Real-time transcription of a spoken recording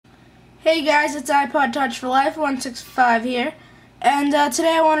Hey guys, it's iPod Touch for Life 165 here, and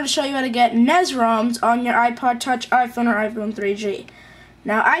today I wanted to show you how to get NES ROMs on your iPod Touch, iPhone, or iPhone 3G.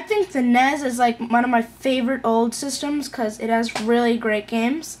 Now, I think the NES is like one of my favorite old systems because it has really great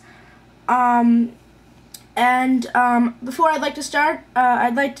games. Before I'd like to start,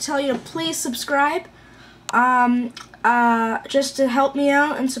 I'd like to tell you to please subscribe, just to help me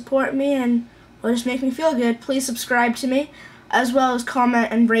out and support me and just make me feel good. Please subscribe to me, as well as comment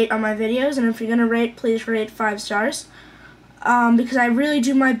and rate on my videos, and if you're going to rate, please rate 5 stars, because I really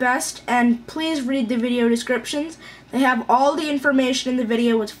do my best. And please read the video descriptions. They have all the information in the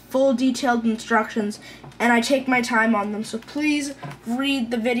video with full detailed instructions, and I take my time on them, so please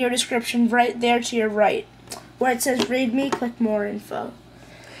read the video description right there to your right. Where it says README, click more info.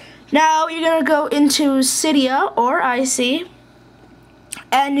 Now you're going to go into Cydia or IC,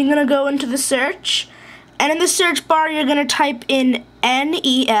 and you're going to go into the search. And in the search bar, you're going to type in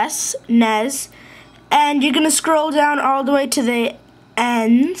NES, NES, and you're going to scroll down all the way to the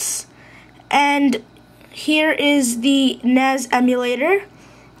ends. And here is the NES emulator.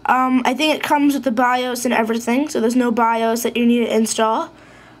 I think it comes with the BIOS and everything, so there's no BIOS that you need to install.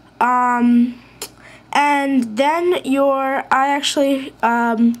 And then I actually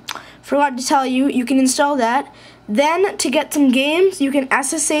forgot to tell you, you can install that. Then to get some games, you can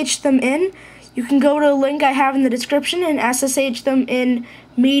SSH them in. You can go to a link I have in the description and SSH them in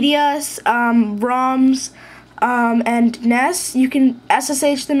Medias, ROMs, and NES. You can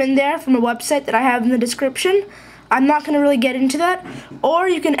SSH them in there from a website that I have in the description. I'm not going to really get into that. Or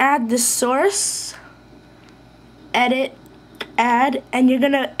you can add the source, edit, add, and you're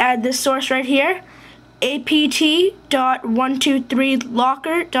going to add this source right here,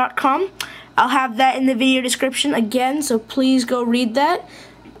 apt.123locker.com. I'll have that in the video description again, so please go read that.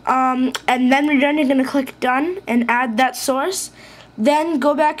 And then when you're done, you're going to click done and add that source. Then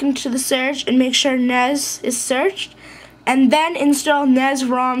go back into the search and make sure NES is searched, and then install NES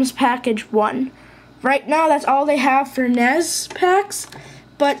ROMs Package 1. Right now that's all they have for NES packs,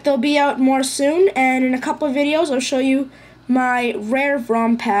 but they'll be out more soon, and in a couple of videos I'll show you my rare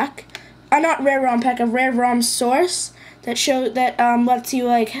ROM pack. Not rare ROM pack, a rare ROM source that lets you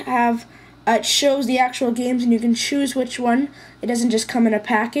have it shows the actual games and you can choose which one. It doesn't just come in a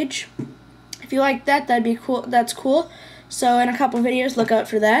package. If you like that, that'd be cool. That's cool. So in a couple videos, look out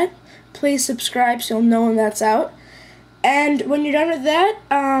for that. Please subscribe so you'll know when that's out. And when you're done with that,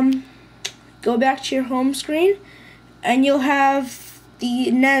 go back to your home screen, and you'll have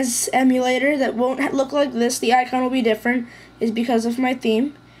the NES emulator that won't look like this. The icon will be different, is because of my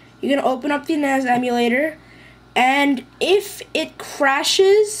theme. You're gonna open up the NES emulator, and if it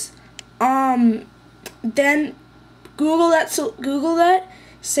crashes, then Google that. So Google that.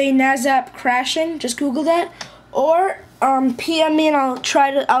 Say NES app crashing. Just Google that, or PM me and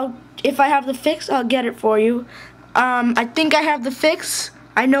if I have the fix, I'll get it for you. I think I have the fix.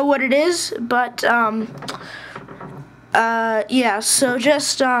 I know what it is, but yeah. So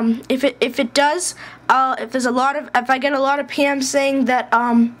just if it does, if I get a lot of PMs saying that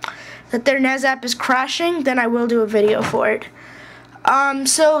that their NES app is crashing, then I will do a video for it.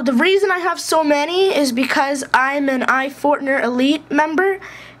 So the reason I have so many is because I'm an iFortner Elite member,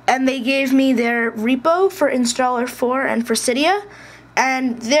 and they gave me their repo for Installer 4 and for Cydia,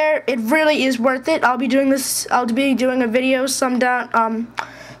 and it really is worth it. I'll be doing a video somewhere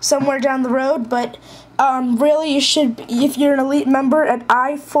down the road, but really you should, if you're an Elite member, at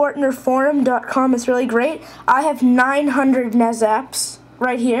iFortnerforum.com. It's really great. I have 900 NES apps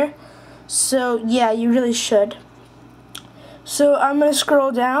right here, so yeah, you really should. So I'm going to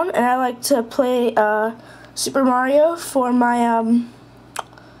scroll down, and I like to play Super Mario for my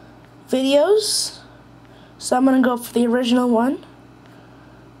videos. So I'm going to go for the original one,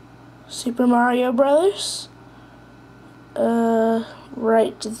 Super Mario Brothers,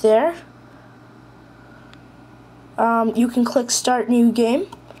 right there. You can click Start New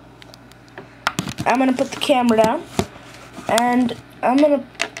Game. I'm going to put the camera down, and I don't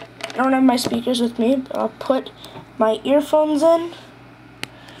have my speakers with me, but I'll put my earphones in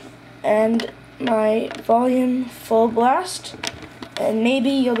and my volume full blast, and maybe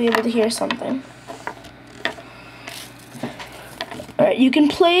you'll be able to hear something. Alright, you can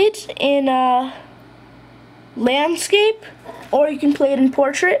play it in landscape, or you can play it in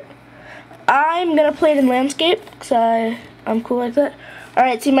portrait. I'm gonna play it in landscape because I'm cool like that.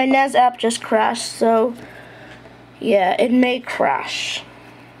 Alright, see, my NES app just crashed, so yeah, it may crash.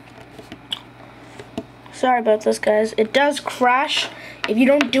 Sorry about this, guys. It does crash if you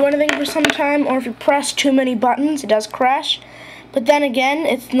don't do anything for some time, or if you press too many buttons. It does crash, but then again,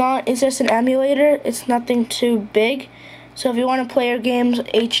 it's just an emulator. It's nothing too big. So if you want to play your games,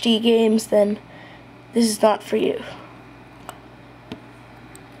 HD games, then this is not for you.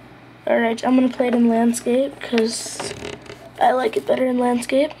 Alright, I'm going to play it in landscape because I like it better in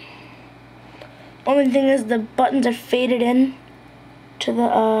landscape. Only thing is the buttons are faded in to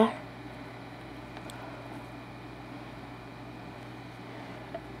the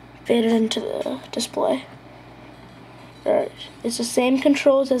faded into the display. Alright, it's the same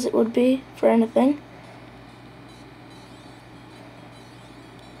controls as it would be for anything.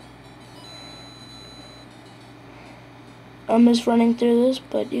 I'm just running through this,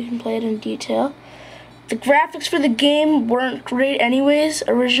 but you can play it in detail. The graphics for the game weren't great anyways,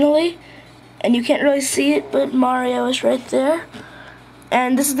 originally, and you can't really see it, but Mario is right there.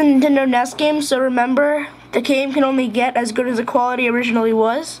 And this is the Nintendo NES game, so remember, the game can only get as good as the quality originally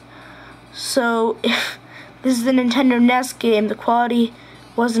was. So if this is the Nintendo NES game, the quality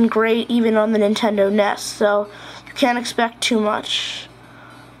wasn't great even on the Nintendo NES, so you can't expect too much.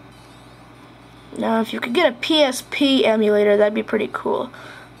 Now, if you could get a PSP emulator, that'd be pretty cool.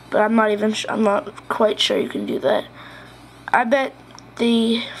 But I'm not quite sure you can do that. I bet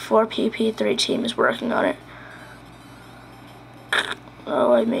the 4PP3 team is working on it.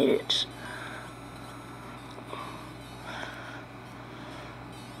 Oh, I made it.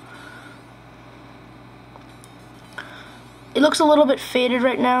 It looks a little bit faded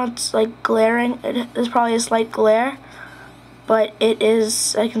right now. It's like glaring. There's probably a slight glare, but it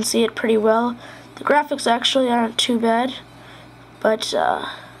is, I can see it pretty well. The graphics actually aren't too bad, but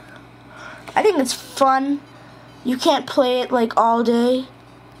I think it's fun. You can't play it like all day.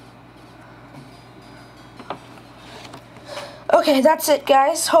 Okay, that's it,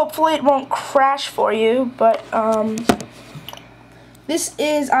 guys. Hopefully it won't crash for you, but this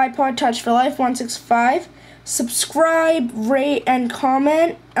is iPod Touch for Life 165. Subscribe, rate, and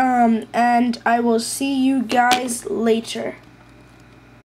comment, and I will see you guys later.